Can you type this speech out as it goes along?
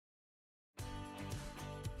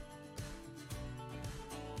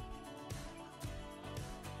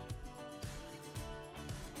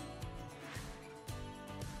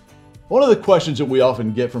One of the questions that we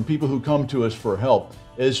often get from people who come to us for help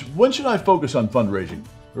is, when should I focus on fundraising?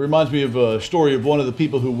 It reminds me of a story of one of the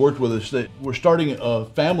people who worked with us that were starting a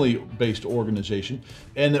family-based organization,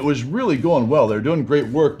 and it was really going well. They were doing great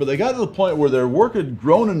work, but they got to the point where their work had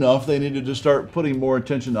grown enough they needed to start putting more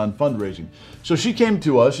attention on fundraising. So she came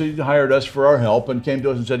to us, she hired us for our help, and came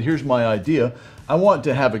to us and said, here's my idea. I want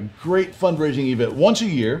to have a great fundraising event once a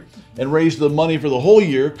year and raise the money for the whole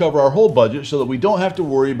year, cover our whole budget, so that we don't have to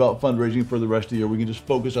worry about fundraising for the rest of the year. We can just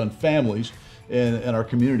focus on families and our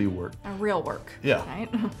community work. Our real work. Yeah. Right?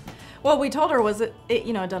 What we told her was it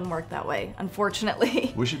doesn't work that way,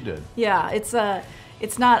 unfortunately. Wish it did. Yeah,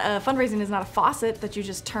 fundraising is not a faucet that you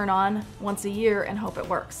just turn on once a year and hope it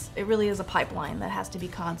works. It really is a pipeline that has to be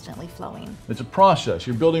constantly flowing. It's a process.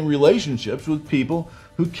 You're building relationships with people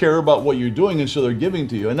who care about what you're doing, and so they're giving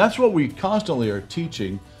to you. And that's what we constantly are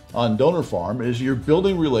teaching on DonorFarm, is you're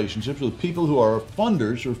building relationships with people who are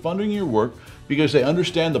funders, who are funding your work because they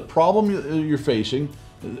understand the problem you're facing,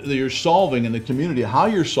 that you're solving in the community, how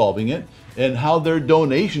you're solving it, and how their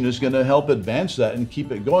donation is going to help advance that and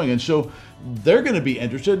keep it going. And so they're going to be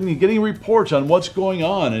interested in getting reports on what's going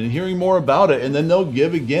on and hearing more about it, and then they'll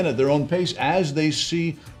give again at their own pace as they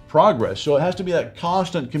see progress. So it has to be that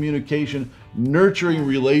constant communication, nurturing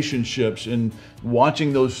relationships and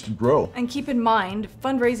watching those grow. And keep in mind,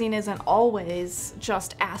 fundraising isn't always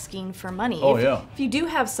just asking for money. Oh, If you do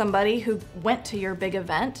have somebody who went to your big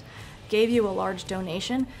event, gave you a large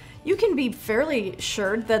donation, you can be fairly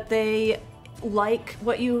sure that they like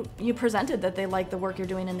what you presented, that they like the work you're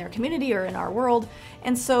doing in their community or in our world,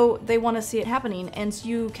 and so they want to see it happening. And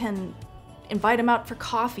you can invite them out for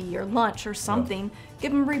coffee or lunch or something,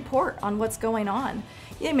 give them a report on what's going on.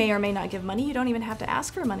 They may or may not give money. You don't even have to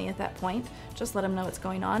ask for money at that point. Just let them know what's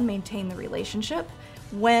going on, maintain the relationship.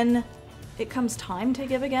 When it comes time to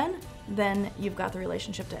give again, then you've got the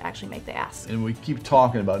relationship to actually make the ask. And we keep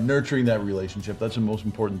talking about nurturing that relationship. That's the most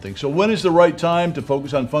important thing. So when is the right time to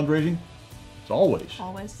focus on fundraising? It's always.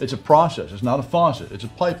 Always. It's a process. It's not a faucet. It's a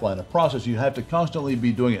pipeline, a process. You have to constantly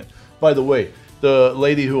be doing it. By the way, the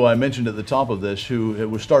lady who I mentioned at the top of this, who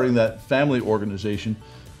was starting that family organization,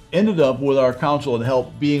 ended up with our counsel and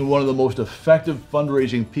help being one of the most effective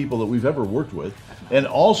fundraising people that we've ever worked with. And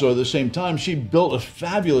also at the same time, she built a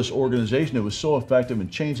fabulous organization that was so effective in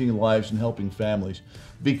changing lives and helping families,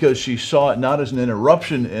 because she saw it not as an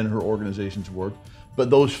interruption in her organization's work, but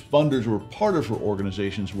those funders were part of her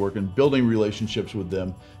organization's work, and building relationships with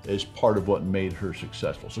them is part of what made her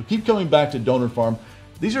successful. So keep coming back to DonorFarm.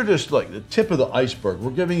 These are just like the tip of the iceberg.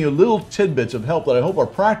 We're giving you little tidbits of help that I hope are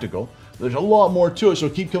practical. There's a lot more to it, so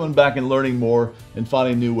keep coming back and learning more and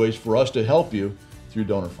finding new ways for us to help you through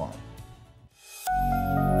DonorFarm.